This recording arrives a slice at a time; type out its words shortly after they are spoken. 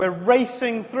We're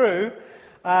racing through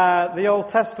the Old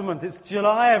Testament. It's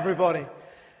July, everybody.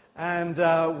 And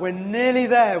we're nearly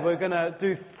there. We're going to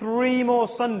do 3 more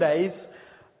Sundays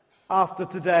after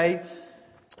today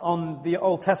on the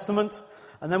Old Testament.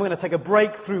 And then we're going to take a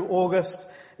break through August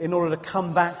in order to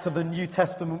come back to the New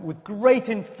Testament with great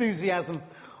enthusiasm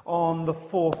on the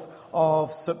 4th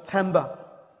of September.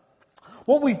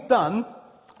 What we've done,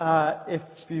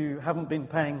 if you haven't been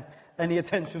paying any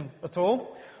attention at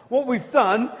all, what we've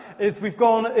done is we've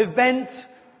gone event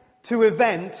to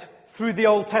event through the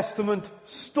Old Testament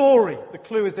story. The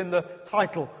clue is in the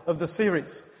title of the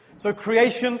series. So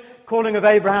creation, calling of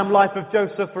Abraham, life of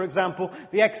Joseph, for example,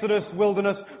 the Exodus,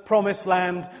 wilderness, promised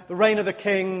land, the reign of the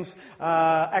kings,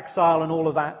 exile, and all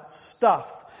of that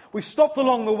stuff. We've stopped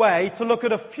along the way to look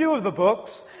at a few of the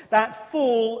books that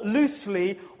fall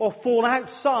loosely or fall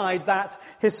outside that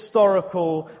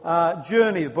historical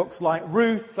journey. Books like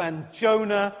Ruth and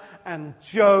Jonah and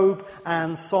Job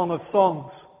and Song of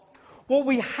Songs. What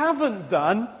we haven't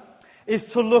done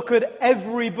is to look at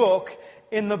every book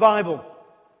in the Bible.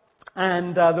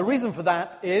 And the reason for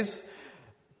that is,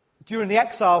 during the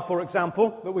exile, for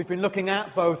example, that we've been looking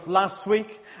at both last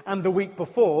week and the week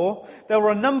before, there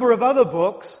were a number of other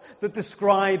books that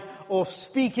describe or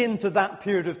speak into that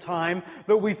period of time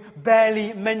that we've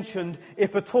barely mentioned,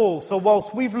 if at all. So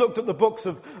whilst we've looked at the books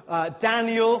of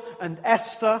Daniel and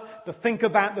Esther to think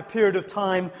about the period of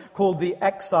time called the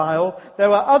exile,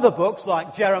 there are other books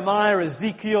like Jeremiah,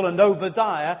 Ezekiel, and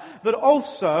Obadiah that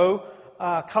also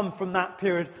come from that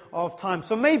period of time.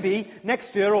 So maybe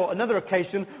next year or another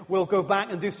occasion we'll go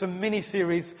back and do some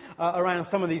mini-series around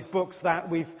some of these books that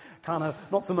we've kind of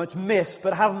not so much missed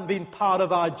but haven't been part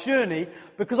of our journey,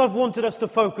 because I've wanted us to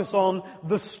focus on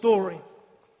the story.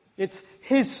 It's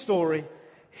his story,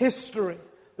 history,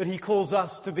 that he calls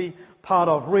us to be part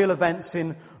of, real events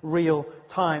in real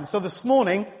time. So this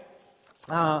morning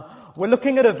we're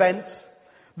looking at events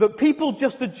that people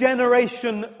just a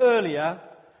generation earlier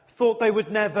thought they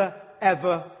would never,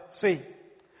 ever see.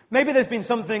 Maybe there's been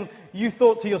something you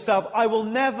thought to yourself, I will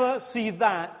never see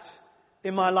that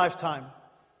in my lifetime.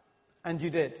 And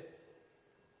you did.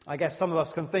 I guess some of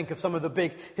us can think of some of the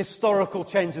big historical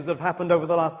changes that have happened over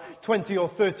the last 20 or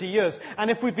 30 years. And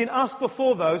if we'd been asked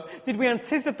before those, did we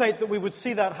anticipate that we would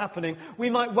see that happening? We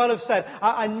might well have said,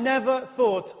 I never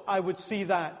thought I would see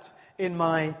that in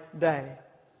my day.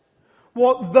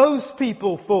 What those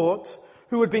people thought,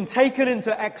 who had been taken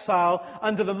into exile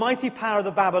under the mighty power of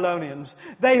the Babylonians,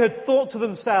 they had thought to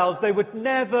themselves they would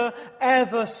never,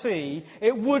 ever see.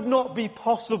 It would not be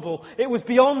possible. It was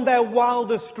beyond their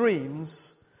wildest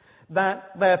dreams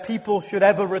that their people should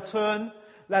ever return,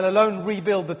 let alone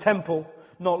rebuild the temple,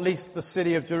 not least the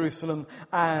city of Jerusalem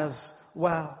as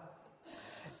well.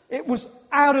 It was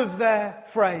out of their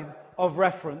frame of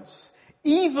reference,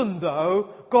 even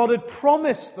though God had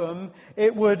promised them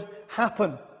it would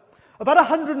happen. About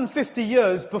 150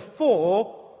 years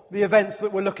before the events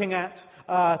that we're looking at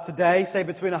today, say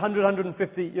between 100 and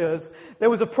 150 years, there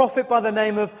was a prophet by the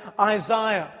name of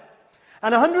Isaiah.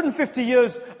 And 150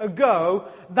 years ago,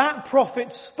 that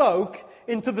prophet spoke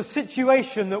into the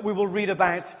situation that we will read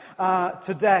about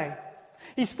today.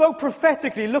 He spoke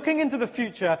prophetically, looking into the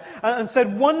future, and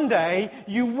said, one day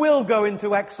you will go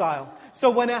into exile.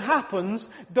 So when it happens,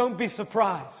 don't be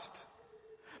surprised.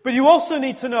 But you also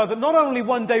need to know that not only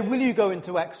one day will you go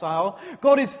into exile,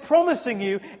 God is promising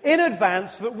you in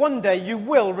advance that one day you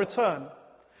will return.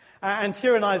 And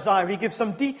here in Isaiah, he gives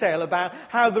some detail about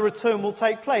how the return will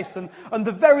take place. And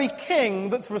the very king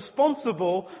that's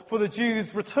responsible for the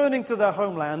Jews returning to their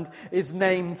homeland is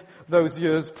named those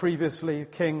years previously,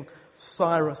 King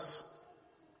Cyrus.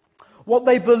 What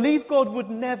they believed God would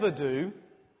never do,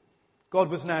 God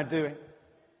was now doing.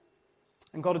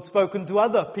 And God had spoken to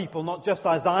other people, not just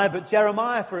Isaiah, but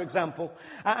Jeremiah, for example.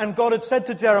 And God had said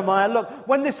to Jeremiah, look,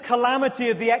 when this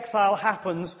calamity of the exile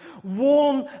happens,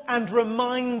 warn and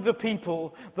remind the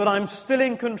people that I'm still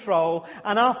in control,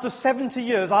 and after 70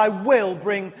 years, I will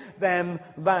bring them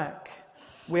back.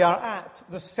 We are at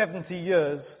the 70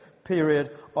 years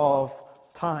period of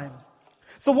time.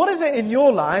 So what is it in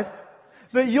your life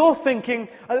that you're thinking,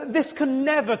 this can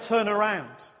never turn around?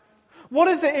 What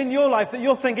is it in your life that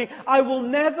you're thinking, I will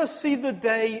never see the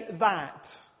day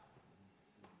that?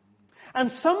 And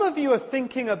some of you are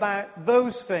thinking about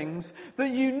those things that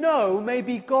you know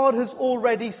maybe God has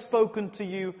already spoken to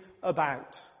you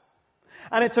about.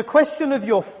 And it's a question of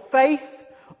your faith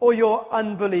or your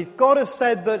unbelief. God has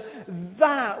said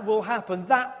that will happen.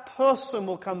 That person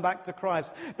will come back to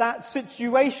Christ. That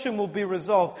situation will be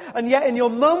resolved. And yet in your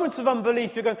moments of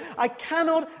unbelief, you're going, I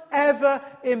cannot ever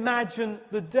imagine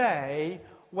the day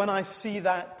when I see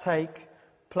that take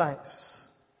place.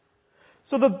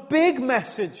 So the big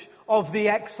message of the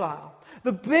exile,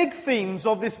 the big themes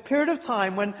of this period of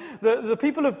time when the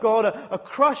people of God are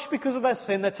crushed because of their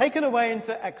sin, they're taken away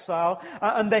into exile,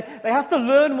 and they have to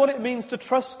learn what it means to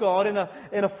trust God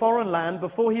in a foreign land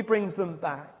before He brings them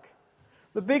back.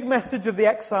 The big message of the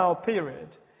exile period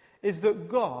is that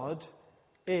God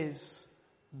is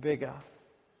bigger.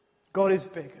 God is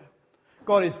bigger.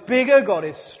 God is bigger, God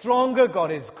is stronger,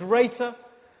 God is greater,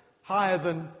 higher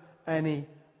than any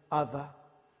other.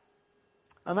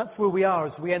 And that's where we are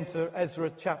as we enter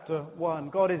Ezra chapter 1.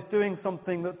 God is doing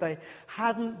something that they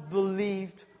hadn't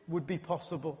believed would be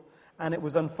possible, and it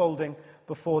was unfolding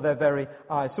before their very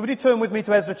eyes. So would you turn with me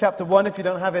to Ezra chapter 1 if you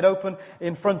don't have it open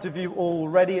in front of you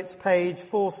already? It's page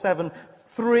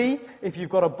 473 if you've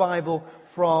got a Bible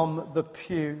from the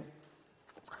pew.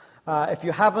 If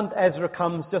you haven't, Ezra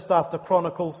comes just after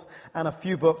Chronicles and a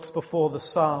few books before the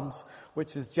Psalms,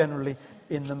 which is generally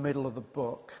in the middle of the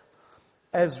book.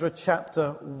 Ezra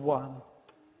chapter 1.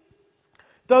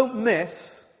 Don't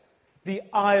miss the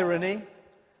irony,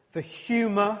 the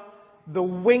humour, the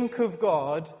wink of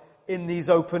God in these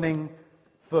opening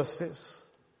verses.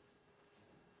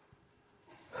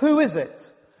 Who is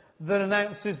it that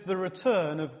announces the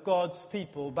return of God's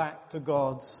people back to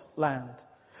God's land?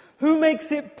 Who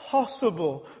makes it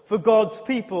possible for God's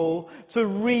people to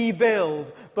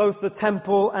rebuild both the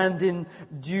temple and in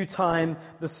due time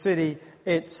the city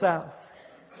itself?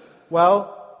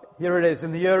 Well, here it is.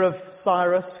 In the year of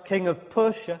Cyrus, king of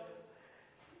Persia,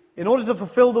 in order to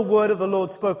fulfill the word of the Lord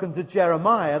spoken to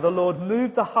Jeremiah, the Lord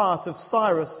moved the heart of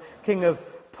Cyrus, king of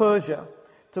Persia,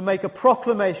 to make a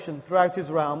proclamation throughout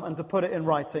his realm and to put it in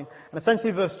writing. And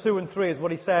essentially verse 2 and 3 is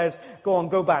what he says, go on,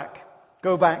 go back.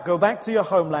 Go back to your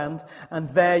homeland, and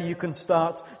there you can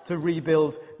start to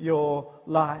rebuild your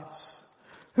lives.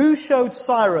 Who showed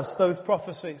Cyrus those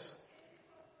prophecies?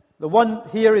 The one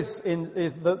here is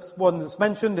the one that's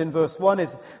mentioned in verse 1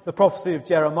 is the prophecy of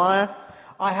Jeremiah.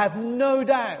 I have no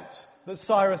doubt that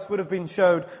Cyrus would have been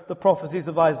showed the prophecies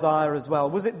of Isaiah as well.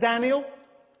 Was it Daniel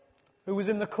who was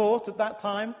in the court at that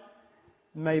time?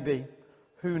 Maybe.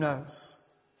 Who knows?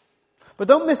 But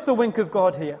don't miss the wink of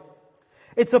God here.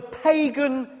 It's a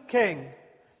pagan king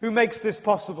who makes this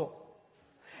possible.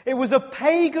 It was a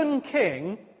pagan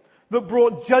king that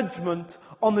brought judgment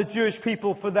on the Jewish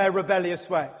people for their rebellious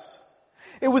ways.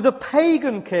 It was a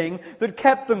pagan king that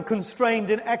kept them constrained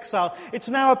in exile. It's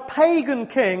now a pagan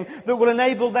king that will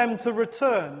enable them to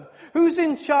return. Who's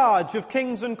in charge of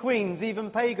kings and queens, even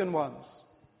pagan ones?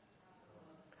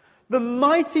 The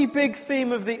mighty big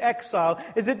theme of the exile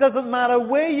is it doesn't matter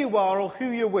where you are or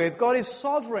who you're with, God is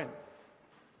sovereign.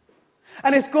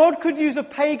 And if God could use a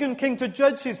pagan king to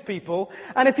judge his people,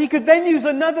 and if he could then use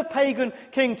another pagan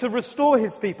king to restore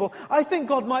his people, I think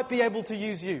God might be able to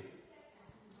use you.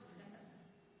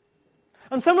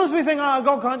 And sometimes we think,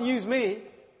 God can't use me.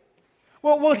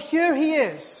 Well, here he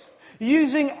is,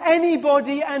 using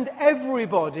anybody and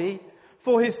everybody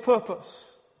for his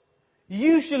purpose.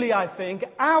 Usually, I think,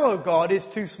 our God is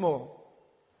too small.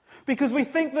 Because we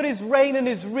think that his reign and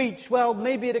his reach, well,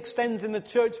 maybe it extends in the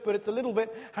church, but it's a little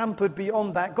bit hampered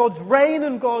beyond that. God's reign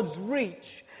and God's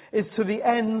reach is to the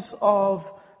ends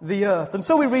of the earth. And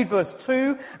so we read verse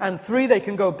 2 and 3. They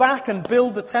can go back and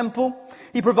build the temple.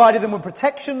 He provided them with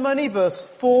protection money, verse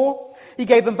 4. He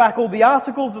gave them back all the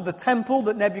articles of the temple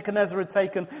that Nebuchadnezzar had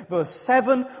taken, verse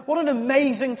 7. What an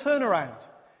amazing turnaround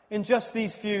in just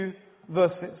these few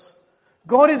verses.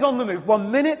 God is on the move.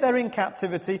 1 minute they're in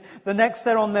captivity, the next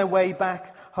they're on their way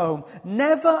back home.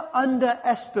 Never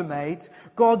underestimate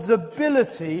God's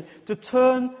ability to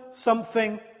turn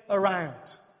something around,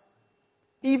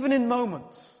 even in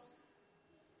moments.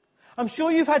 I'm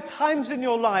sure you've had times in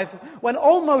your life when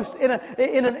almost in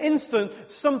an instant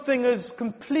something has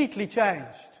completely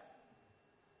changed.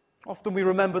 Often we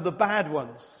remember the bad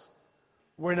ones,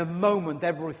 where in a moment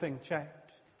everything changed.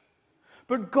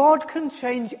 But God can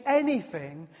change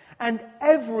anything and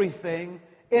everything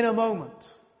in a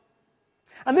moment.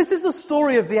 And this is the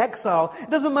story of the exile. It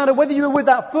doesn't matter whether you were with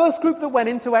that first group that went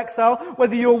into exile,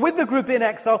 whether you're with the group in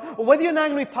exile, or whether you're now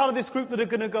going to be part of this group that are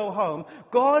going to go home.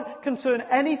 God can turn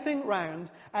anything round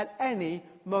at any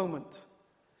moment.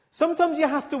 Sometimes you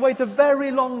have to wait a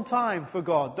very long time for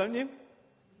God, don't you?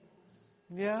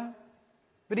 Yeah?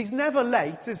 But he's never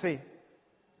late, is he?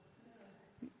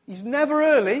 He's never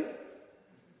early.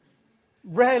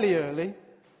 Rarely early,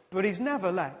 but he's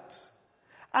never late.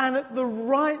 And at the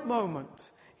right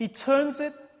moment, he turns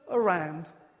it around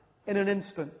in an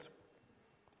instant.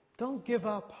 Don't give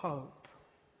up hope.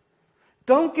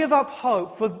 Don't give up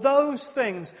hope for those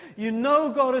things you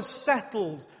know God has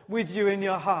settled with you in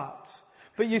your heart.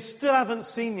 but you still haven't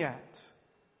seen yet.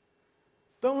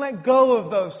 Don't let go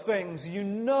of those things. You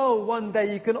know one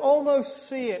day, you can almost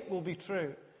see it will be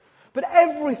true. But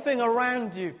everything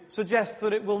around you suggests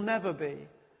that it will never be.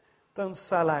 Don't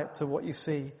sell out to what you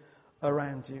see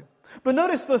around you. But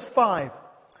notice verse 5,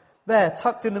 there,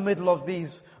 tucked in the middle of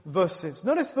these verses.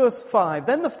 Notice verse 5.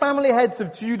 Then the family heads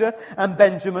of Judah and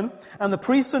Benjamin, and the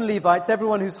priests and Levites,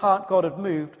 everyone whose heart God had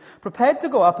moved, prepared to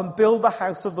go up and build the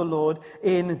house of the Lord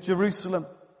in Jerusalem.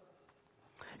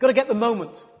 You've got to get the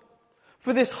moment.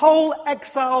 For this whole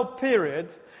exile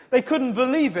period, they couldn't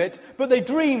believe it, but they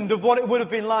dreamed of what it would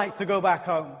have been like to go back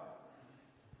home.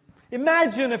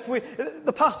 Imagine if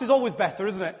the past is always better,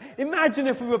 isn't it? Imagine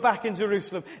if we were back in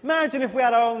Jerusalem. Imagine if we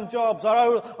had our own jobs,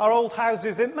 our old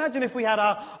houses. Imagine if we had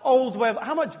our old way of,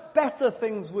 how much better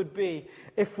things would be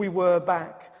if we were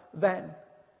back then.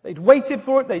 They'd waited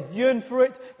for it, they'd yearned for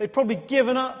it, they'd probably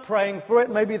given up praying for it.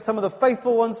 Maybe some of the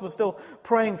faithful ones were still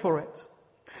praying for it.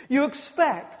 You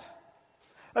expect,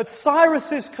 at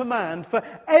Cyrus's command, for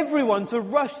everyone to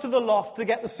rush to the loft to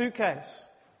get the suitcase.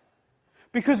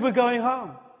 Because we're going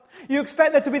home. You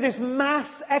expect there to be this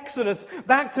mass exodus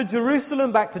back to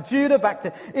Jerusalem, back to Judah, back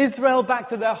to Israel, back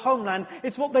to their homeland.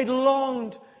 It's what they'd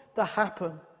longed to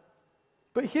happen.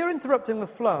 But here, interrupting the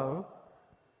flow,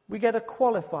 we get a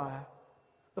qualifier.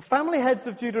 The family heads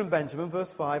of Judah and Benjamin,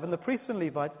 verse 5, and the priests and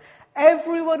Levites,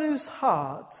 everyone whose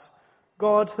heart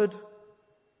God had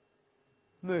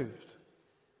moved.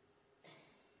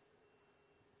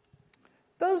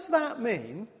 Does that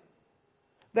mean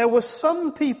there were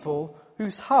some people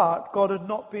whose heart God had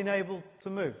not been able to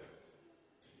move?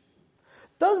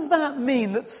 Does that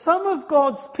mean that some of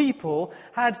God's people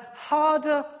had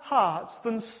harder hearts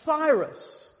than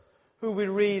Cyrus, who we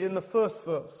read in the first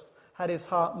verse, had his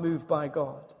heart moved by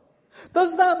God?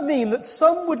 Does that mean that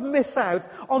some would miss out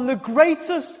on the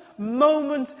greatest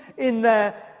moment in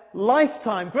their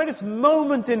lifetime, greatest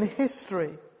moment in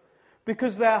history,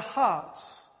 because their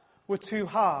hearts were too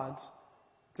hard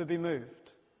to be moved?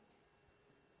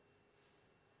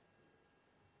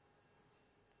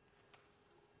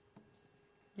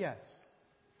 Yes.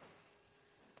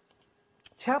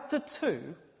 Chapter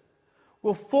 2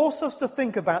 will force us to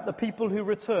think about the people who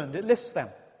returned. It lists them.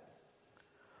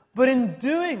 But in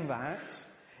doing that,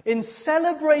 in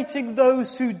celebrating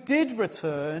those who did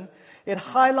return, it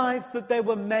highlights that there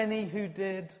were many who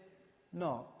did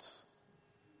not.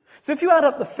 So if you add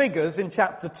up the figures in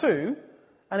chapter 2,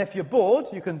 and if you're bored,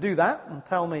 you can do that and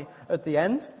tell me at the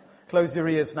end. Close your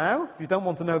ears now if you don't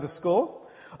want to know the score.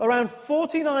 Around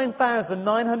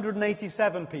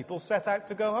 49,987 people set out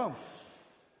to go home,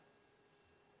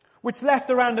 which left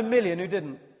around 1 million who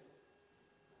didn't,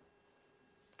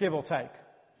 give or take.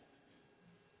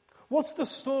 What's the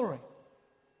story?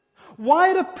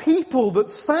 Why do people that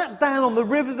sat down on the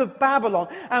rivers of Babylon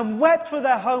and wept for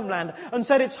their homeland and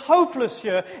said it's hopeless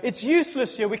here, it's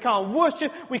useless here, we can't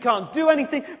worship, we can't do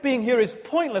anything, being here is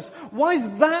pointless? Why is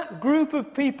that group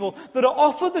of people that are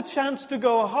offered the chance to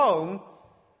go home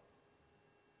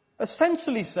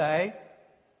essentially say,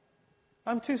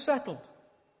 I'm too settled.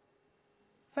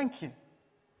 Thank you,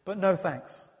 but no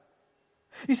thanks.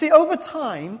 You see, over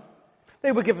time,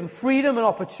 they were given freedom and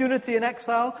opportunity in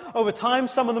exile. Over time,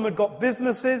 some of them had got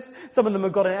businesses, some of them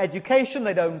had got an education,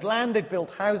 they'd owned land, they'd built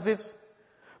houses.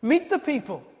 Meet the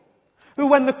people who,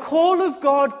 when the call of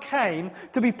God came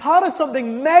to be part of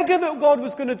something mega that God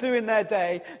was going to do in their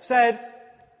day, said,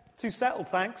 too settled,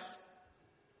 thanks.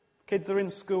 Kids are in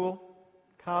school.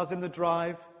 Cars in the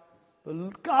drive.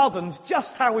 The garden's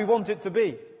just how we want it to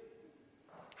be.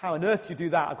 How on earth you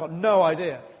do that, I've got no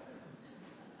idea.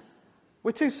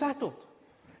 We're too settled.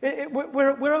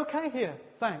 We're okay here,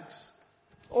 thanks.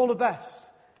 All the best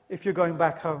if you're going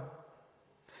back home.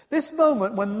 This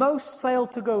moment when most fail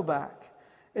to go back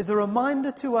is a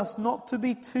reminder to us not to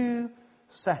be too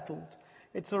settled.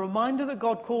 It's a reminder that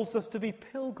God calls us to be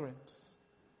pilgrims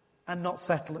and not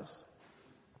settlers.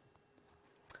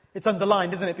 It's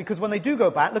underlined, isn't it? Because when they do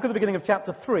go back, look at the beginning of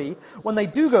chapter 3. When they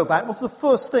do go back, what's the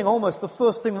first thing, almost the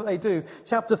first thing that they do?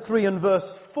 Chapter 3 and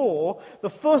verse 4, the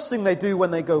first thing they do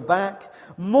when they go back,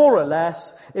 more or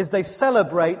less, is they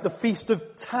celebrate the Feast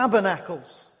of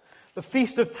Tabernacles. The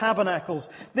Feast of Tabernacles.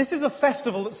 This is a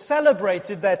festival that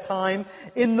celebrated their time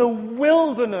in the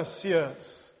wilderness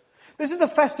years. This is a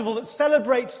festival that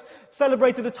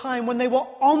celebrated the time when they were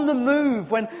on the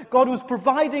move, when God was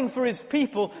providing for his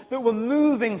people that were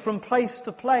moving from place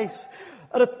to place.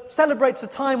 It celebrates a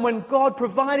time when God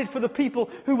provided for the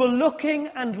people who were looking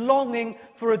and longing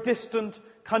for a distant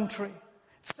country.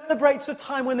 It celebrates a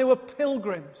time when they were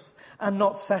pilgrims and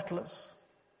not settlers.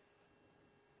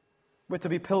 We're to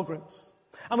be pilgrims.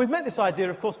 And we've met this idea,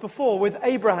 of course, before with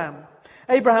Abraham.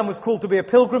 Abraham was called to be a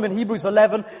pilgrim, and Hebrews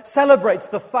 11 celebrates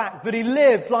the fact that he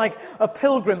lived like a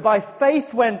pilgrim. By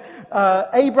faith, when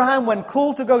Abraham, when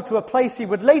called to go to a place he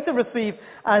would later receive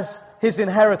as his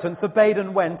inheritance, obeyed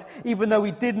and went, even though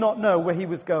he did not know where he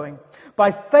was going.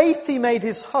 By faith, he made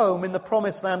his home in the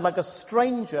promised land like a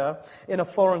stranger in a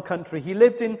foreign country. He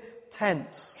lived in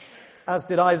tents, as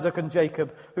did Isaac and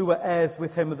Jacob, who were heirs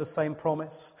with him of the same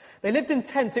promise. They lived in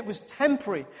tents. It was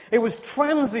temporary. It was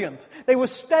transient. They were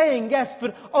staying, yes,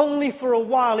 but only for a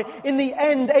while. In the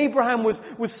end, Abraham was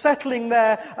settling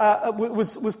there,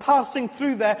 was passing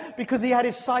through there because he had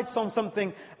his sights on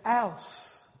something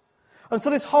else. And so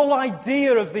this whole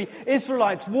idea of the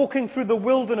Israelites walking through the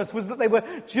wilderness was that they were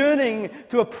journeying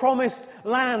to a promised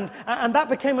land. And that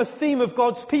became a theme of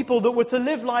God's people, that were to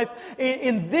live life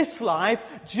in this life,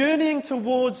 journeying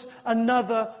towards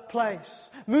another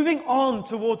place. Moving on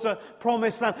towards a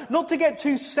promised land. Not to get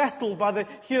too settled by the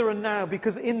here and now,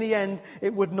 because in the end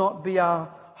it would not be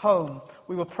our home.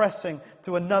 We were pressing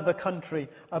to another country,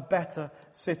 a better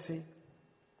city.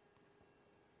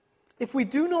 If we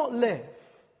do not live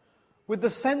with the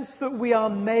sense that we are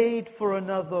made for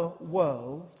another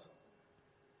world,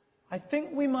 I think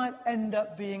we might end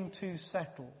up being too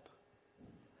settled.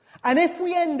 And if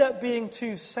we end up being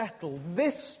too settled,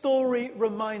 this story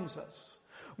reminds us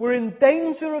we're in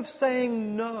danger of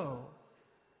saying no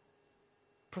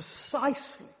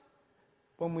precisely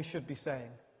when we should be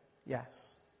saying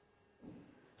yes.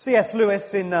 C.S.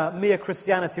 Lewis in Mere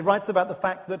Christianity writes about the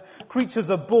fact that creatures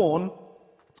are born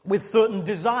with certain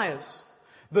desires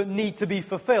that need to be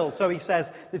fulfilled. So he says,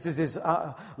 this is his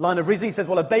line of reasoning, he says,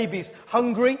 well, a baby's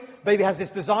hungry, baby has this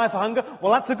desire for hunger.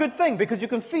 Well, that's a good thing, because you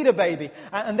can feed a baby,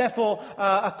 and therefore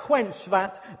quench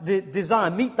that desire,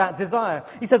 meet that desire.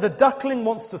 He says a duckling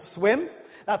wants to swim.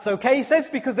 That's okay, he says,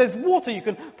 because there's water. You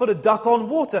can put a duck on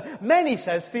water. Men, he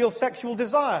says, feel sexual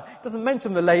desire. He doesn't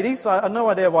mention the ladies, so I have no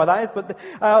idea why that is, but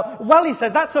well, he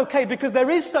says, that's okay, because there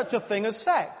is such a thing as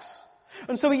sex.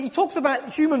 And so he talks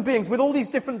about human beings with all these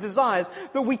different desires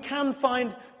that we can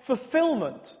find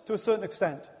fulfillment to a certain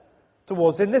extent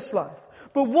towards in this life.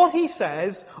 But what he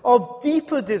says of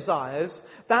deeper desires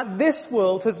that this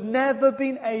world has never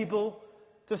been able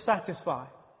to satisfy.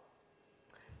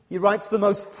 He writes, the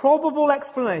most probable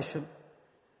explanation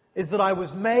is that I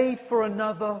was made for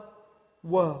another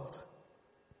world.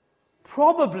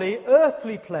 Probably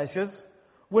earthly pleasures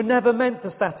were never meant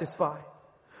to satisfy,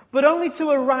 but only to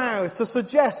arouse, to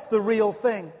suggest the real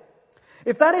thing.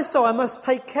 If that is so, I must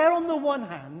take care on the one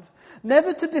hand,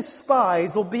 never to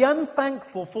despise or be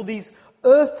unthankful for these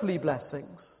earthly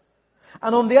blessings,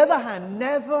 and on the other hand,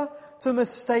 never to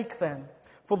mistake them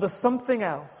for the something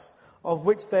else of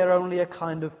which they're only a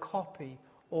kind of copy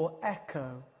or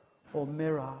echo or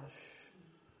mirage.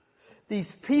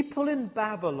 These people in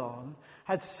Babylon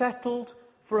had settled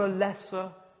for a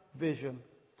lesser vision,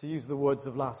 to use the words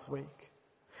of last week.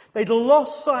 They'd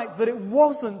lost sight that it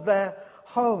wasn't their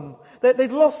home.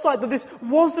 They'd lost sight that this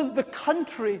wasn't the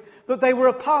country that they were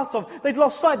a part of. They'd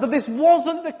lost sight that this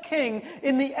wasn't the king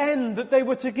in the end that they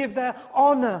were to give their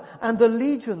honor and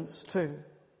allegiance to.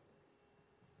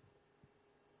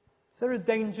 Is there a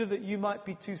danger that you might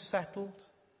be too settled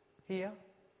here?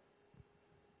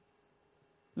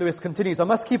 Lewis continues, I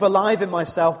must keep alive in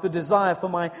myself the desire for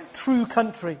my true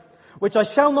country, which I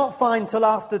shall not find till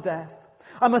after death.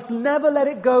 I must never let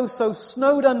it go so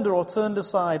snowed under or turned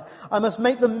aside. I must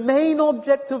make the main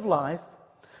object of life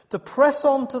to press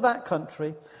on to that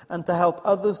country and to help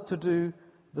others to do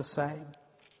the same.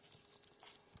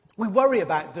 We worry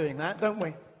about doing that, don't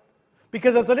we?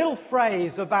 Because there's a little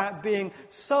phrase about being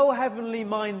so heavenly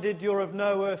minded you're of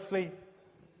no earthly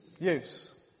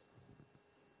use.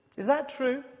 Is that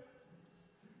true?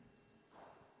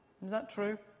 Is that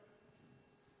true?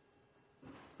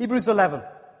 Hebrews 11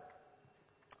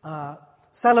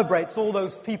 celebrates all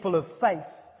those people of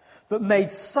faith that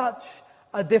made such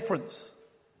a difference.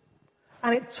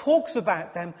 And it talks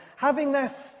about them having their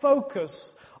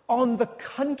focus on the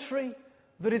country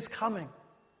that is coming,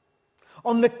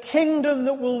 on the kingdom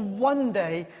that will one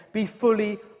day be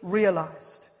fully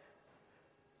realized.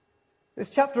 This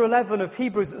chapter 11 of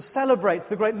Hebrews that celebrates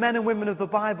the great men and women of the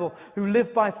Bible who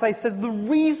lived by faith says the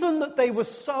reason that they were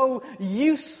so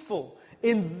useful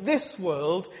in this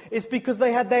world is because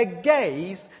they had their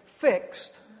gaze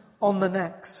fixed on the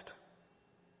next.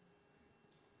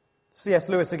 C.S.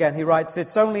 Lewis again, he writes,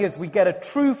 it's only as we get a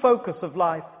true focus of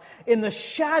life in the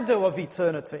shadow of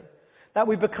eternity that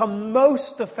we become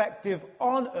most effective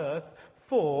on earth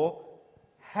for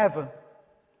heaven.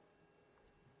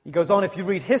 He goes on, if you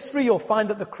read history, you'll find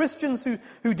that the Christians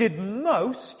who did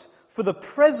most for the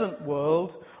present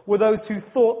world were those who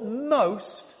thought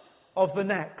most of the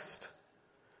next.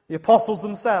 The apostles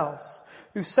themselves,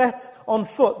 who set on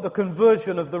foot the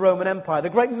conversion of the Roman Empire, the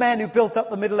great men who built up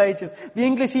the Middle Ages, the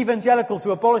English evangelicals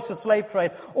who abolished the slave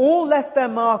trade, all left their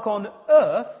mark on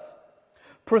earth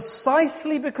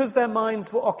precisely because their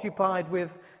minds were occupied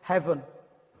with heaven.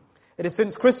 It is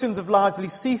since Christians have largely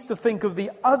ceased to think of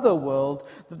the other world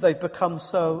that they've become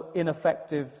so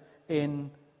ineffective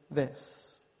in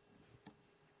this.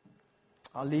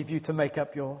 I'll leave you to make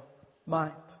up your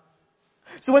mind.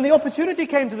 So when the opportunity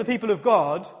came to the people of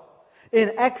God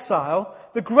in exile,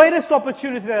 the greatest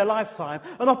opportunity of their lifetime,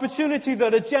 an opportunity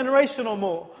that a generation or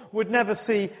more would never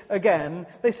see again,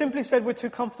 they simply said, we're too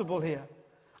comfortable here.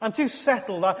 I'm too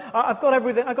settled. I've got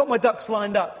everything. I've got my ducks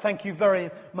lined up. Thank you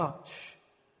very much.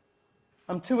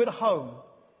 I'm too at home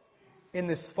in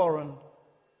this foreign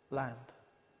land.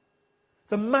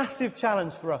 It's a massive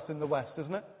challenge for us in the West,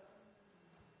 isn't it?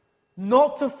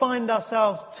 Not to find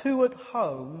ourselves too at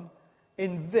home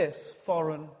in this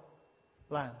foreign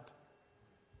land.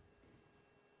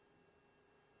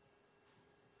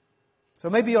 So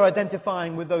maybe you're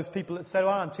identifying with those people that say,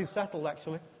 I'm too settled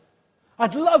actually.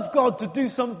 I'd love God to do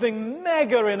something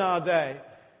mega in our day,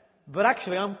 but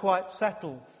actually I'm quite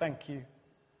settled, thank you.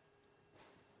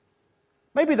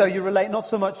 Maybe though you relate not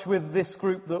so much with this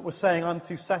group that was saying I'm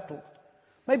too settled.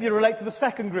 Maybe you relate to the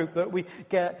second group that we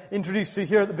get introduced to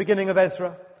here at the beginning of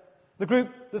Ezra. The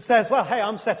group that says, well, hey,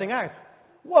 I'm setting out.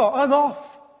 Well, I'm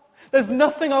off. There's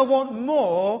nothing I want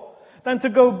more than to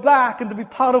go back and to be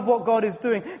part of what God is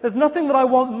doing. There's nothing that I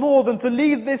want more than to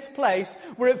leave this place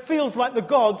where it feels like the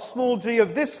gods, small g,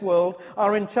 of this world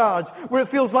are in charge. Where it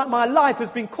feels like my life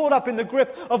has been caught up in the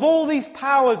grip of all these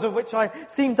powers of which I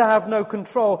seem to have no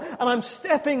control. And I'm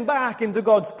stepping back into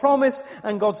God's promise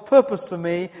and God's purpose for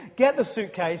me. Get the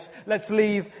suitcase. Let's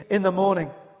leave in the morning.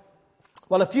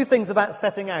 Well, a few things about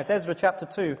setting out. Ezra chapter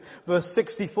 2, verse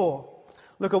 64.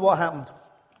 Look at what happened.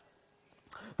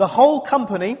 The whole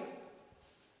company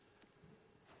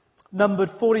numbered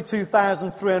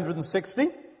 42,360.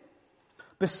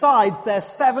 Besides their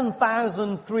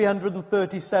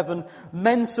 7,337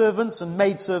 men servants and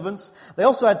maid servants, they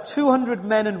also had 200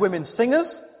 men and women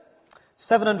singers,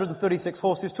 736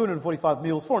 horses, 245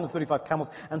 mules, 435 camels,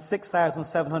 and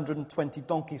 6,720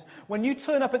 donkeys. When you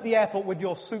turn up at the airport with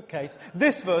your suitcase,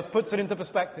 this verse puts it into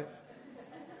perspective.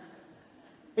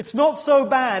 It's not so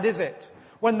bad, is it?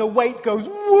 When the weight goes,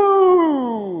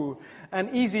 woo! And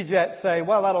EasyJet say,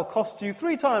 well, that'll cost you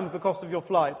 3 times the cost of your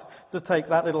flight to take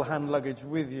that little hand luggage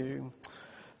with you.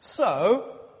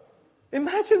 So,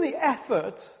 imagine the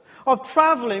effort of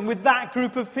traveling with that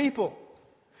group of people.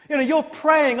 You know, you're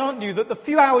praying, aren't you, that the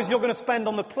few hours you're going to spend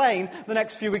on the plane the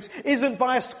next few weeks isn't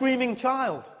by a screaming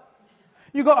child.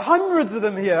 You've got hundreds of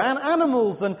them here, and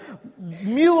animals and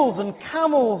mules and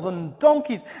camels and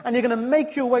donkeys, and you're going to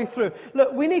make your way through.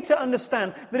 Look, we need to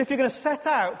understand that if you're going to set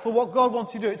out for what God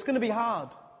wants you to do, it's going to be hard.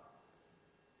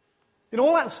 You know,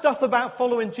 all that stuff about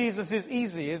following Jesus is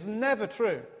easy is never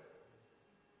true.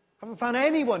 I haven't found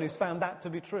anyone who's found that to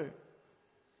be true.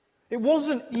 It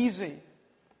wasn't easy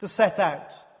to set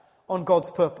out on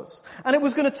God's purpose. And it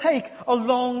was going to take a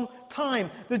long time.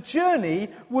 The journey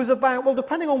was about, well,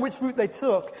 depending on which route they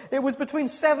took, it was between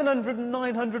 700 and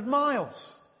 900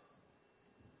 miles.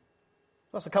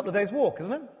 That's a couple of days' walk,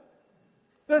 isn't it?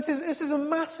 This is a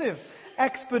massive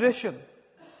expedition.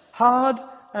 Hard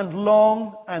and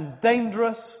long and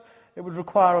dangerous. It would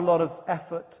require a lot of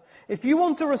effort. If you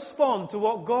want to respond to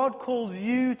what God calls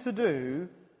you to do,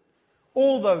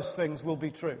 all those things will be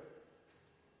true.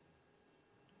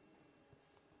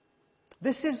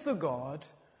 This is the God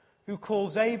who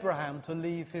calls Abraham to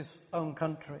leave his own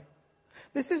country.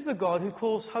 This is the God who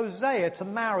calls Hosea to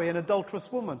marry an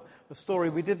adulterous woman, the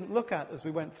story we didn't look at as we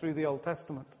went through the Old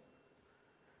Testament.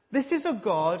 This is a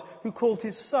God who called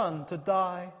his son to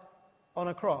die on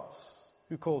a cross,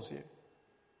 who calls you.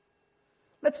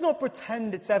 Let's not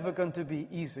pretend it's ever going to be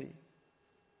easy.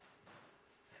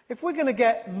 If we're going to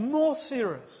get more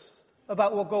serious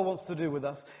about what God wants to do with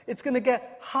us, it's going to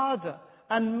get harder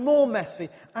and more messy,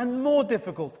 and more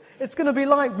difficult. It's going to be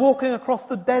like walking across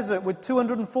the desert with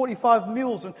 245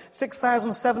 mules and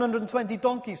 6,720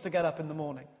 donkeys to get up in the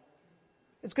morning.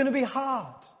 It's going to be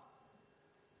hard.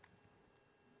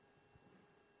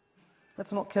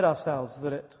 Let's not kid ourselves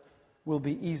that it will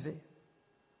be easy.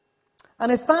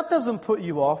 And if that doesn't put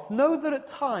you off, know that at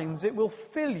times it will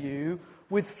fill you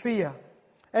with fear.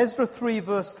 Ezra 3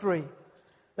 verse 3.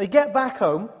 They get back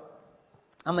home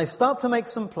and they start to make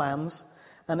some plans.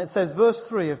 And it says, verse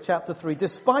 3 of chapter 3,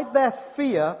 despite their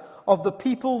fear of the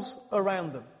peoples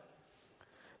around them.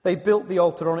 They built the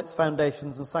altar on its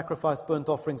foundations and sacrificed burnt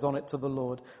offerings on it to the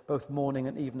Lord, both morning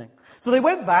and evening. So they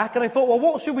went back and they thought, well,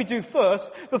 what should we do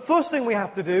first? The first thing we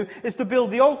have to do is to build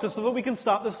the altar so that we can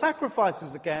start the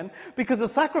sacrifices again, because the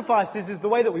sacrifices is the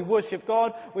way that we worship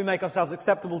God, we make ourselves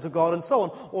acceptable to God, and so on.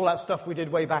 All that stuff we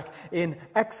did way back in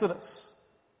Exodus.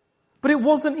 But it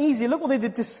wasn't easy. Look what they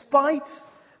did, despite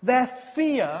their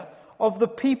fear of the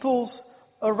peoples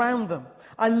around them.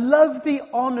 I love the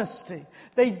honesty.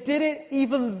 They did it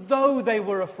even though they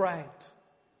were afraid.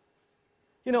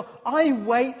 You know, I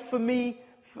wait for me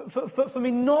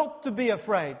not to be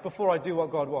afraid before I do what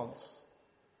God wants.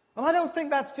 And I don't think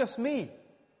that's just me.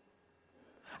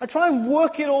 I try and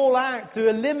work it all out to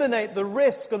eliminate the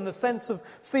risk and the sense of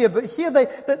fear. But here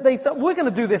they said, we're going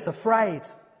to do this afraid.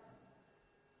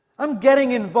 I'm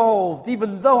getting involved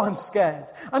even though I'm scared.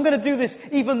 I'm going to do this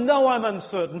even though I'm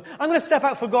uncertain. I'm going to step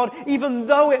out for God even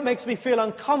though it makes me feel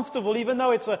uncomfortable, even though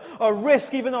it's a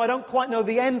risk, even though I don't quite know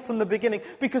the end from the beginning,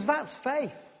 because that's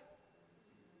faith.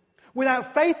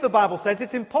 Without faith, the Bible says,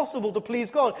 it's impossible to please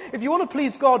God. If you want to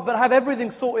please God but have everything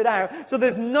sorted out, so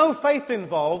there's no faith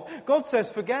involved, God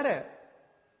says, forget it.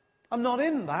 I'm not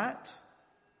in that.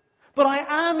 But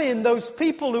I am in those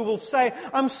people who will say,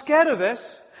 I'm scared of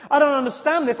this. I don't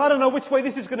understand this. I don't know which way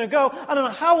this is going to go. I don't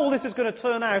know how all this is going to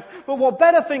turn out. But what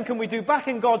better thing can we do back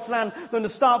in God's land than to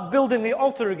start building the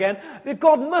altar again?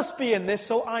 God must be in this,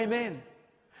 so I'm in.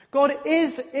 God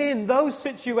is in those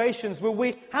situations where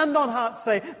we, hand on heart,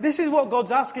 say, this is what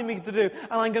God's asking me to do,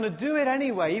 and I'm going to do it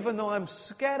anyway, even though I'm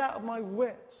scared out of my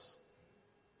wits.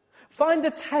 Find a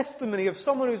testimony of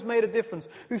someone who's made a difference,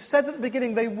 who said at the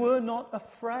beginning they were not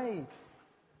afraid.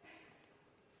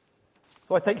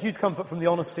 So I take huge comfort from the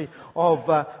honesty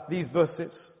of these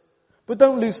verses. But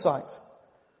don't lose sight.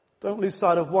 Don't lose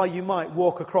sight of why you might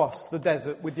walk across the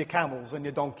desert with your camels and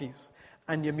your donkeys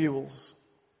and your mules.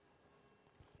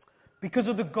 Because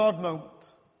of the God moment,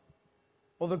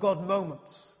 or the God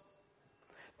moments.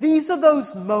 These are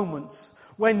those moments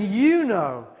when you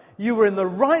know you were in the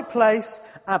right place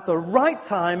at the right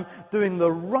time, doing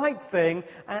the right thing,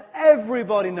 and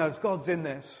everybody knows God's in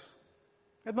this.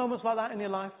 You had moments like that in your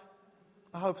life?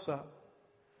 I hope so.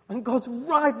 And God's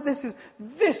right. This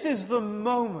is the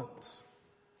moment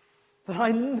that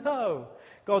I know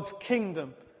God's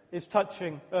kingdom is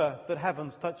touching earth, that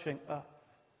heaven's touching earth.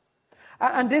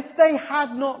 And if they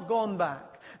had not gone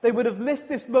back, they would have missed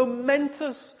this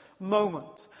momentous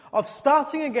moment of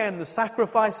starting again the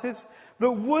sacrifices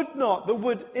that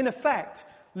would in effect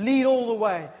lead all the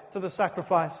way to the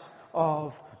sacrifice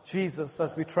of Jesus,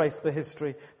 as we trace the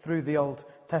history through the Old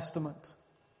Testament.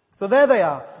 So there they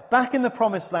are, back in the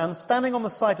promised land, standing on the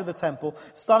site of the temple,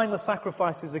 starting the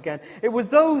sacrifices again. It was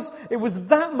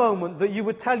that moment that you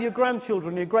would tell your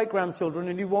grandchildren, your great-grandchildren,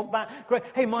 and you want that.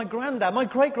 Hey, my granddad, my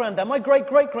great-granddad, my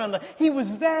great-great-granddad, he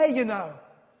was there, you know,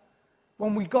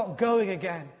 when we got going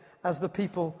again as the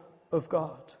people of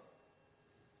God.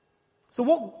 So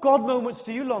what God moments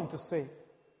do you long to see?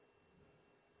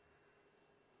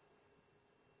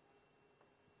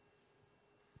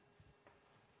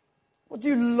 What do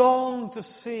you long to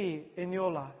see in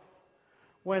your life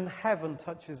when heaven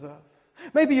touches earth?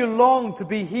 Maybe you long to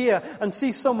be here and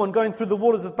see someone going through the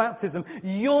waters of baptism,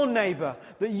 your neighbor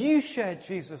that you shared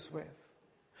Jesus with.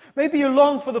 Maybe you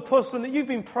long for the person that you've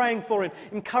been praying for,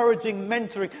 encouraging,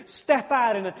 mentoring, step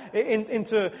out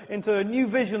into a new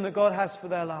vision that God has for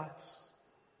their lives.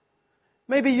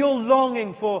 Maybe you're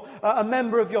longing for a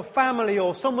member of your family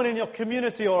or someone in your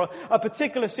community or a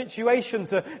particular situation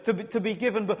to be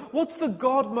given. But what's the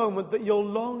God moment that you're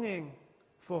longing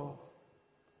for?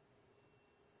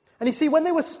 And you see, when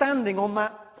they were standing on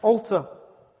that altar,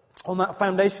 on that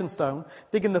foundation stone,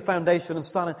 digging the foundation and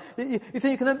starting,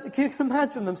 you can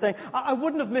imagine them saying, I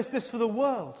wouldn't have missed this for the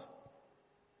world.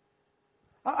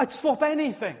 I'd swap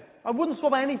anything. I wouldn't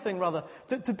swap anything, rather,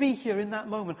 to be here in that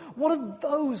moment. What are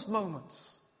those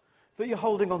moments that you're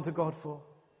holding on to God for?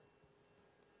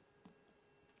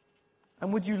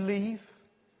 And would you leave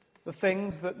the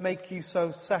things that make you so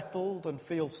settled and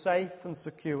feel safe and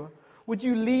secure? Would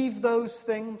you leave those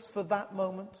things for that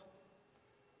moment?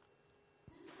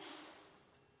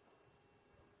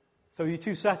 So are you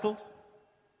too settled?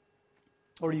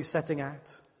 Or are you setting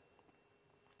out?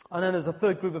 And then there's a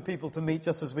third group of people to meet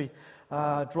just as we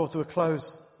draw to a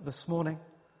close this morning.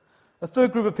 A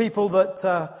third group of people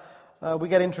that we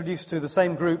get introduced to, the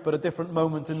same group but a different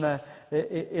moment in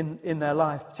their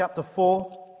life. Chapter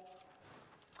 4.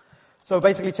 So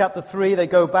basically chapter 3, they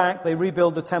go back, they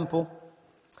rebuild the temple,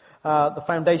 the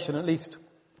foundation at least.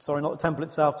 Sorry, not the temple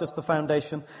itself, just the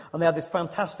foundation. And they had this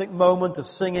fantastic moment of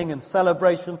singing and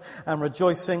celebration and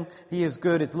rejoicing. He is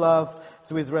good, his love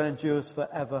to Israel endures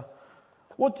forever.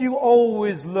 What do you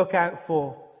always look out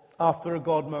for after a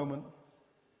God moment?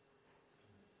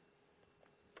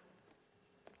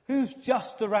 Who's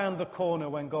just around the corner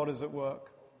when God is at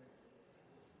work?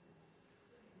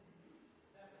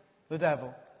 The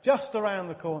devil. Just around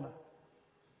the corner.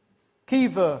 Key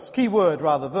word,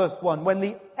 verse 1. When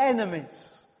the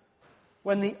enemies,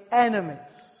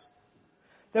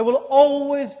 there will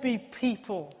always be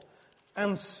people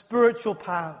and spiritual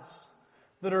powers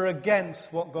that are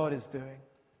against what God is doing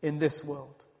in this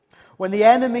world. When the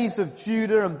enemies of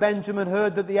Judah and Benjamin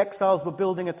heard that the exiles were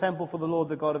building a temple for the Lord,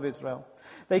 the God of Israel,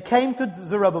 they came to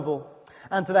Zerubbabel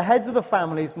and to the heads of the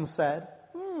families and said,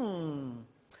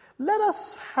 let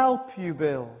us help you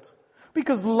build,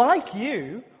 because like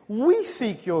you, we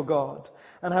seek your God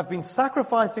and have been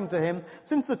sacrificing to him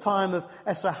since the time of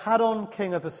Esarhaddon,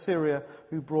 king of Assyria,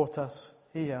 who brought us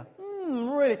here.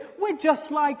 Really? We're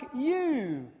just like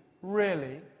you,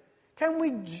 really. Can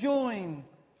we join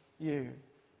you?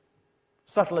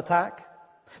 Subtle attack.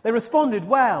 They responded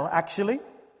well, actually.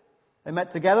 They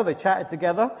met together, they chatted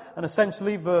together, and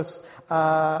essentially, verse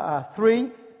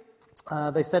 3,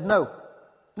 they said,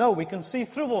 no, we can see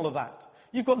through all of that.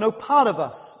 You've got no part of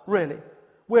us, really.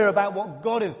 We're about what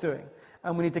God is doing,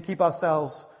 and we need to keep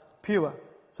ourselves pure.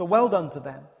 So well done to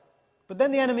them. But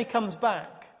then the enemy comes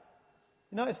back.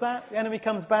 You notice that? The enemy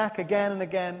comes back again and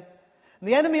again. And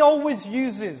the enemy always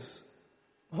uses,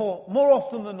 or more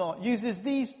often than not, uses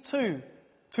these two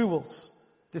tools: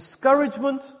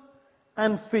 discouragement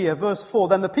and fear. Verse 4,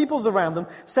 then the peoples around them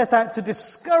set out to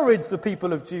discourage the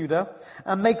people of Judah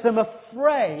and make them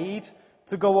afraid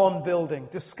to go on building.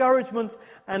 Discouragement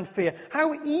and fear.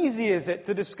 How easy is it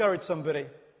to discourage somebody?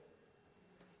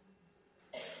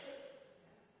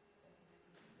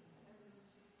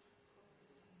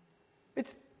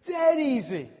 It's dead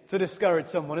easy to discourage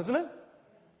someone, isn't it?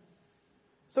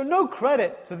 So no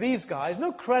credit to these guys,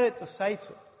 no credit to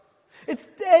Satan. It's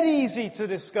dead easy to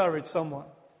discourage someone.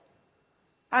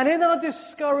 And in our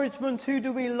discouragement, who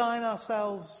do we align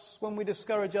ourselves, when we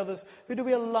discourage others, who do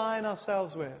we align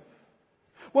ourselves with?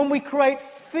 When we create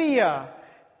fear,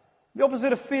 the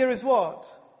opposite of fear is what?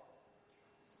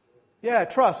 Yeah,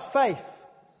 trust, faith.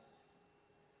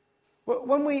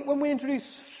 When we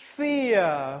introduce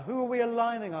fear, who are we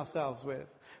aligning ourselves with?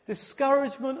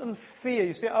 Discouragement and fear.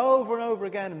 You see it over and over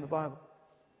again in the Bible.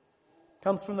 It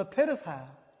comes from the pit of hell.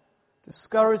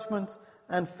 Discouragement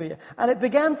and fear. And it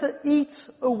began to eat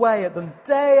away at them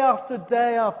day after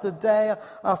day after day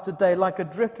after day, like a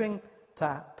dripping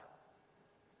tap.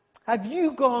 Have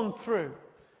you gone through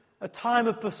a time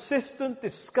of persistent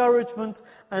discouragement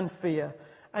and fear?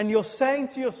 And you're saying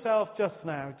to yourself just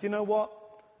now, do you know what?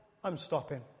 I'm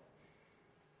stopping.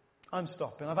 I've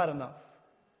had enough.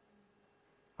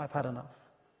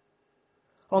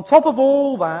 On top of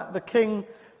all that, the king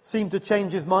seemed to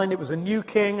change his mind. It was a new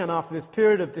king, and after this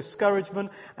period of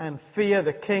discouragement and fear,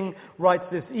 the king writes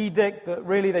this edict that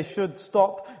really they should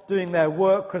stop doing their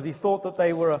work because he thought that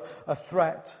they were a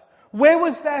threat. Where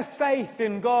was their faith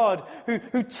in God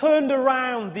who turned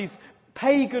around these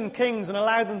pagan kings and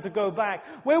allowed them to go back?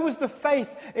 Where was the faith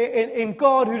in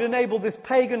God who'd enabled this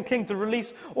pagan king to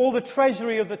release all the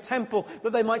treasury of the temple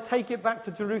that they might take it back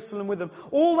to Jerusalem with them?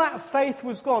 All that faith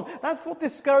was gone. That's what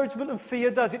discouragement and fear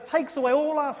does. It takes away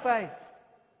all our faith.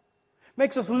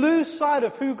 Makes us lose sight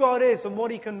of who God is and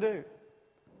what he can do.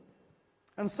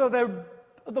 And so they're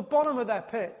at the bottom of their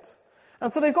pit.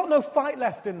 And so they've got no fight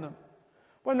left in them.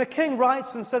 When the king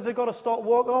writes and says they've got to stop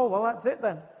work, oh, well, that's it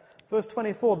then. Verse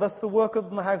 24, thus the work of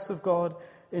the house of God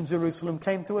in Jerusalem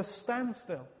came to a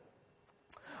standstill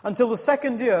until the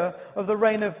second year of the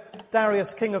reign of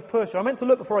Darius, king of Persia. I meant to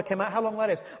look before I came out how long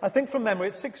that is. I think from memory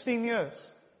it's 16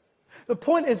 years. The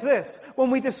point is this: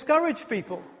 when we discourage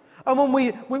people and when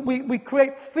we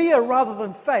create fear rather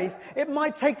than faith, it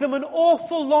might take them an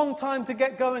awful long time to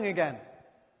get going again.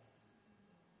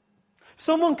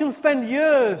 Someone can spend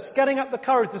years getting up the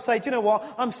courage to say, do you know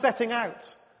what, I'm setting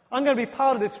out. I'm going to be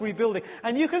part of this rebuilding.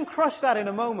 And you can crush that in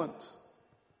a moment.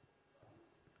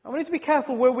 And we need to be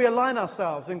careful where we align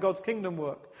ourselves in God's kingdom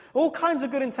work. All kinds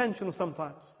of good intentions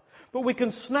sometimes. But we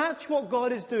can snatch what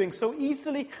God is doing so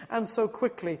easily and so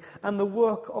quickly. And the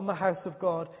work on the house of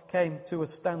God came to a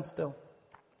standstill.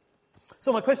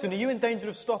 So my question, are you in danger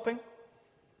of stopping?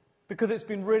 Because it's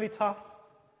been really tough?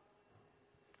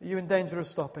 Are you in danger of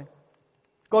stopping?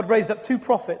 God raised up two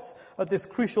prophets at this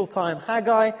crucial time,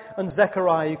 Haggai and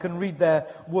Zechariah. You can read their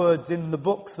words in the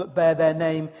books that bear their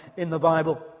name in the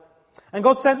Bible. And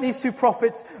God sent these two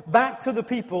prophets back to the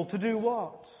people to do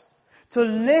what? To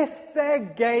lift their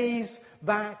gaze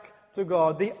back to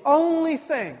God. The only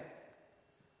thing,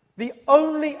 the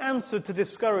only answer to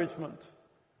discouragement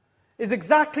is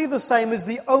exactly the same as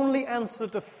the only answer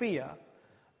to fear,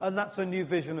 and that's a new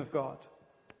vision of God.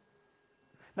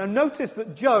 Now notice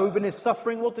that Job in his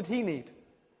suffering, what did he need?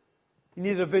 He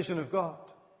needed a vision of God.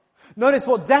 Notice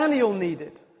what Daniel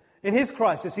needed in his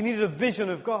crisis. He needed a vision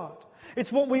of God.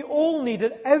 It's what we all need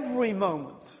at every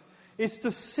moment, is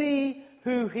to see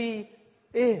who He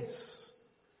is.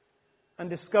 And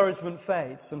discouragement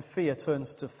fades and fear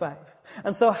turns to faith.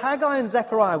 And so Haggai and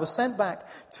Zechariah were sent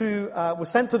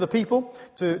to the people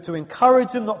to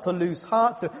encourage them not to lose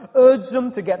heart, to urge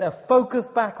them to get their focus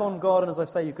back on God. And as I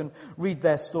say, you can read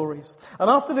their stories. And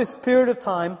after this period of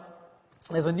time,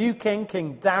 there's a new king,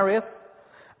 King Darius,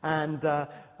 and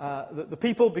the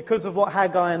people, because of what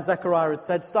Haggai and Zechariah had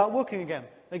said, start working again.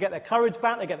 They get their courage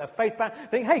back, they get their faith back.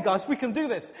 Think, hey guys, we can do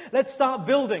this. Let's start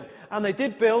building. And they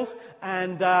did build,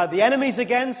 and the enemies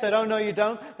again said, oh no you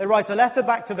don't. They write a letter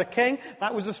back to the king.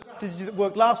 That was a strategy that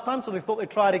worked last time, so they thought they'd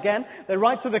try it again. They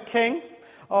write to the king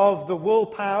of the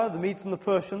world power, the Medes and the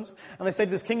Persians, and they say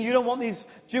to this king, you don't want these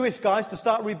Jewish guys to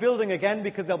start rebuilding again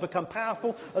because they'll become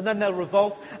powerful and then they'll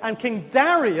revolt. And King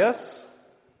Darius,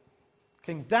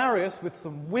 with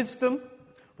some wisdom,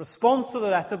 responds to the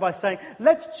letter by saying,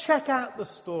 let's check out the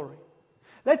story.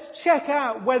 Let's check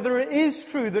out whether it is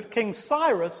true that King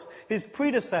Cyrus, his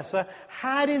predecessor,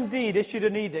 had indeed issued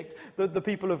an edict that the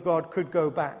people of God could go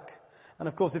back. And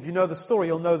of course, if you know the story,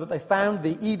 you'll know that they found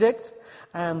the edict.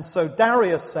 And so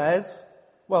Darius says,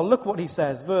 well, look what he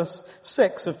says, verse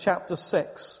 6 of chapter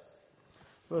 6.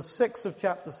 Verse 6 of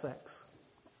chapter 6.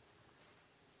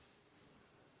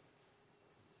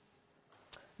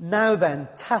 Now then,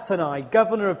 Tattenai,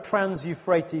 governor of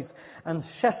Trans-Euphrates, and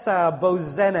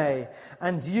Sheshar-Bozene,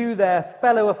 and you, their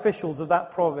fellow officials of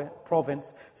that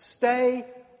province, stay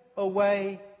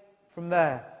away from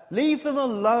there. Leave them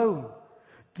alone.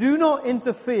 Do not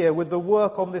interfere with the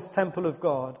work on this temple of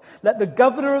God. Let the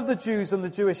governor of the Jews and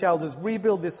the Jewish elders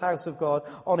rebuild this house of God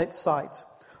on its site.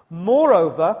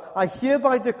 Moreover, I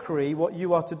hereby decree what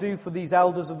you are to do for these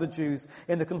elders of the Jews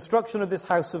in the construction of this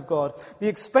house of God. The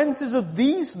expenses of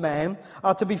these men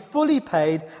are to be fully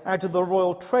paid out of the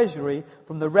royal treasury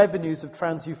from the revenues of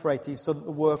Trans-Euphrates, so that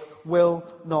the work will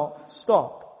not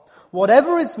stop.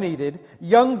 Whatever is needed,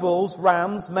 young bulls,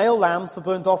 rams, male lambs for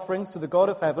burnt offerings to the God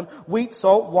of heaven, wheat,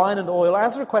 salt, wine and oil,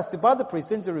 as requested by the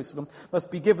priest in Jerusalem,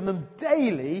 must be given them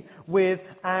daily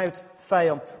without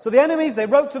fail. So the enemies, they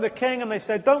wrote to the king and they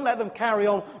said, don't let them carry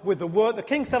on with the work. The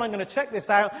king said, I'm going to check this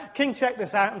out. King checked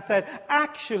this out and said,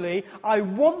 actually, I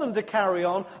want them to carry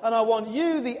on, and I want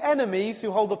you, the enemies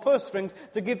who hold the purse strings,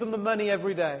 to give them the money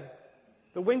every day.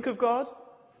 The wink of God,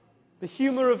 the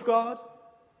humor of God,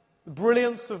 the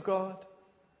brilliance of God,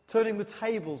 turning the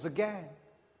tables again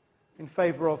in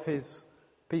favor of His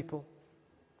people.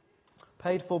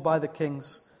 Paid for by the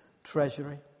king's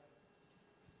treasury.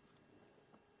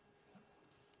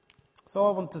 So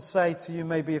I want to say to you,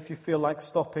 maybe if you feel like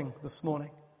stopping this morning,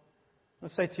 I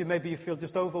say to you, maybe you feel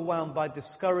just overwhelmed by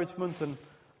discouragement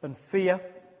and fear,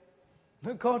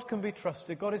 that God can be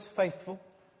trusted. God is faithful.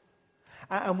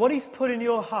 And what He's put in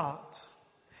your heart,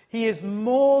 He is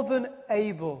more than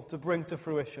able to bring to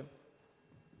fruition.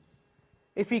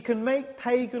 If He can make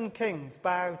pagan kings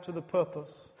bow to the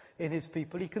purpose in His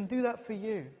people, He can do that for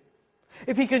you.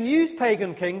 If He can use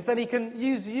pagan kings, then He can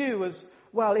use you as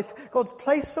well. If God's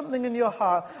placed something in your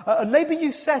heart, and maybe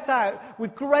you set out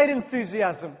with great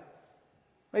enthusiasm,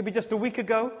 maybe just a week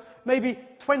ago, maybe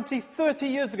 20, 30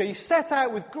 years ago, you set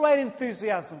out with great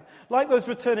enthusiasm, like those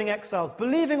returning exiles,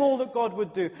 believing all that God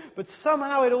would do, but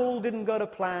somehow it all didn't go to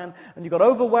plan, and you got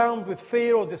overwhelmed with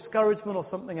fear or discouragement or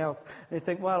something else, and you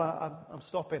think, well, I'm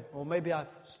stopping, or maybe I've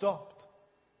stopped.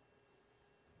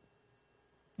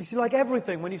 You see, like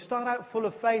everything, when you start out full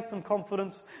of faith and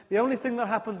confidence, the only thing that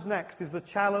happens next is the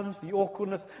challenge, the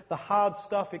awkwardness, the hard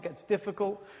stuff. It gets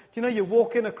difficult. Do you know, you're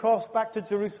walking across back to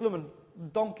Jerusalem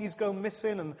and donkeys go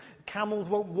missing and camels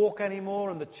won't walk anymore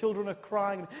and the children are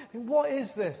crying. You think, what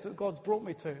is this that God's brought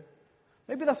me to?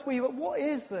 Maybe that's where what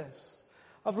is this?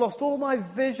 I've lost all my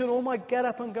vision, all my get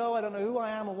up and go. I don't know who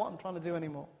I am or what I'm trying to do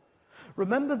anymore.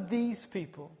 Remember these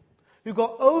people who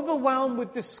got overwhelmed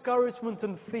with discouragement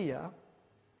and fear.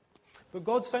 But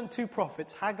God sent two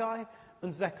prophets, Haggai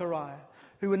and Zechariah,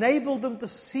 who enabled them to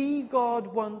see God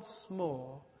once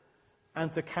more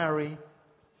and to carry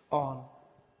on.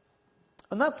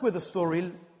 And that's where the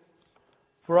story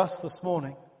for us this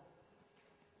morning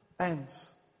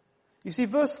ends. You see,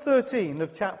 verse 13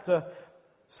 of chapter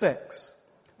 6.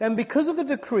 Then because of the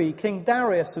decree King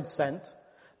Darius had sent,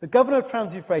 the governor of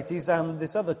Trans-Euphrates and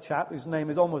this other chap, whose name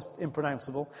is almost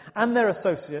impronounceable, and their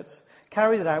associates,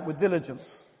 carried it out with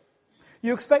diligence.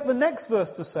 You expect the next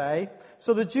verse to say,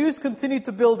 so the Jews continued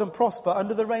to build and prosper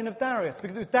under the reign of Darius,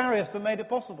 because it was Darius that made it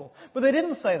possible. But they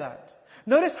didn't say that.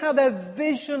 Notice how their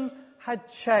vision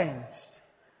had changed.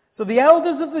 So the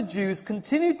elders of the Jews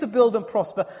continued to build and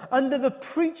prosper under the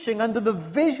preaching, under the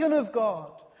vision of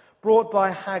God, brought by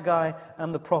Haggai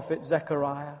and the prophet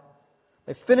Zechariah.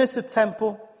 They finished the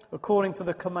temple according to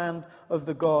the command of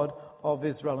the God of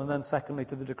Israel. And then secondly,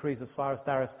 to the decrees of Cyrus,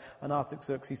 Darius, and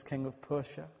Artaxerxes, king of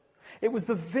Persia. It was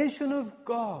the vision of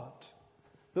God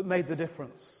that made the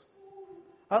difference.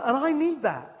 And I need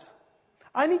that.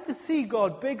 I need to see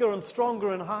God bigger and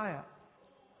stronger and higher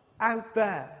out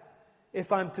there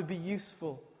if I'm to be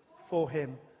useful for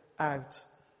him out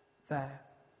there.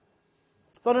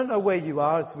 So I don't know where you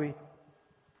are as we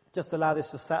just allow this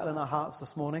to settle in our hearts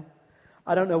this morning.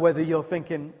 I don't know whether you're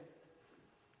thinking,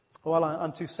 well,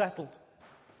 I'm too settled.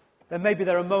 Then maybe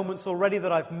there are moments already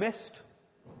that I've missed.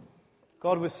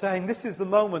 God was saying, this is the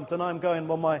moment, and I'm going,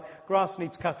 well, my grass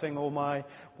needs cutting, or my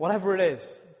whatever it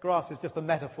is. Grass is just a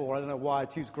metaphor. I don't know why I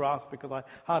choose grass, because I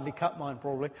hardly cut mine,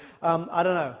 probably. I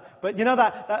don't know. But you know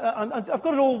that I've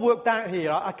got it all worked out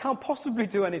here. I can't possibly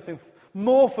do anything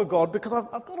more for God, because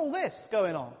I've got all this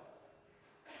going on.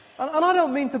 And I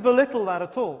don't mean to belittle that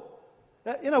at all.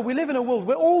 You know, we live in a world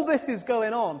where all this is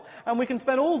going on, and we can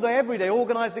spend all day, every day,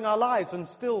 organizing our lives and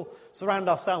still surround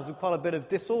ourselves with quite a bit of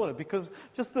disorder, because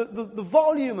just the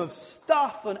volume of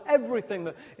stuff and everything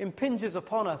that impinges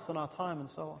upon us and our time and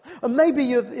so on. And maybe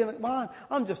you're like, well,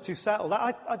 I'm just too settled.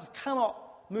 I just cannot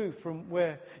move from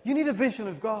where. You need a vision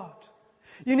of God.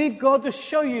 You need God to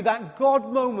show you that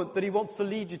God moment that he wants to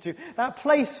lead you to. That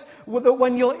place that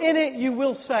when you're in it, you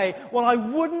will say, well, I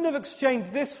wouldn't have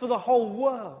exchanged this for the whole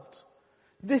world.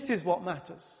 This is what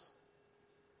matters.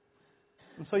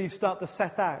 And so you start to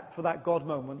set out for that God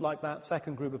moment like that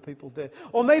second group of people did.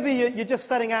 Or maybe you're just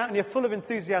setting out and you're full of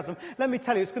enthusiasm. Let me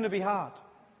tell you, it's going to be hard.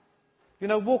 You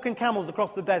know, walking camels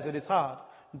across the desert is hard.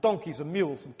 And donkeys and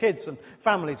mules and kids and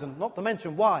families, and not to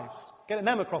mention wives. Getting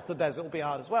them across the desert will be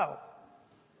hard as well.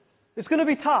 It's going to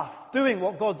be tough doing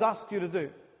what God's asked you to do.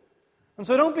 And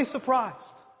so don't be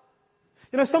surprised.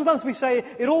 You know, sometimes we say,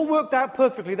 it all worked out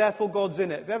perfectly, therefore God's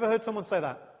in it. Have you ever heard someone say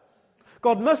that?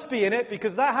 God must be in it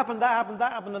because that happened, and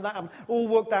that happened. All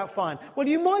worked out fine. Well,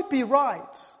 you might be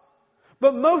right.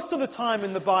 But most of the time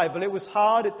in the Bible, it was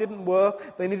hard, it didn't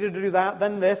work, they needed to do that,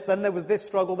 then this, then there was this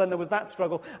struggle, then there was that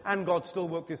struggle, and God still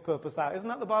worked his purpose out. Isn't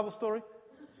that the Bible story?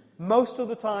 Most of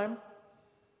the time.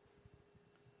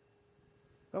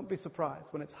 Don't be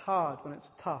surprised when it's hard, when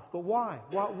it's tough. But why?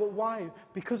 Why?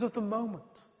 Because of the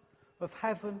moment of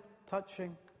heaven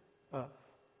touching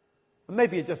earth. And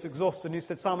maybe you're just exhausted and you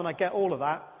said, Simon, I get all of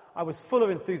that. I was full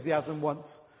of enthusiasm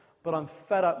once, but I'm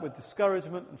fed up with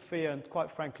discouragement and fear, and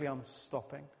quite frankly, I'm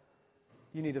stopping.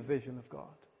 You need a vision of God.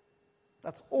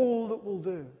 That's all that will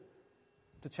do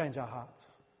to change our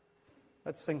hearts.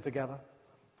 Let's sing together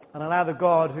and allow the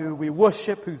God who we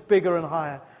worship, who's bigger and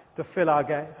higher, to fill our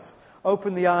gaze.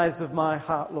 Open the eyes of my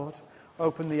heart, Lord.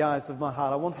 Open the eyes of my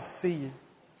heart. I want to see you.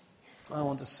 I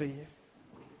want to see you.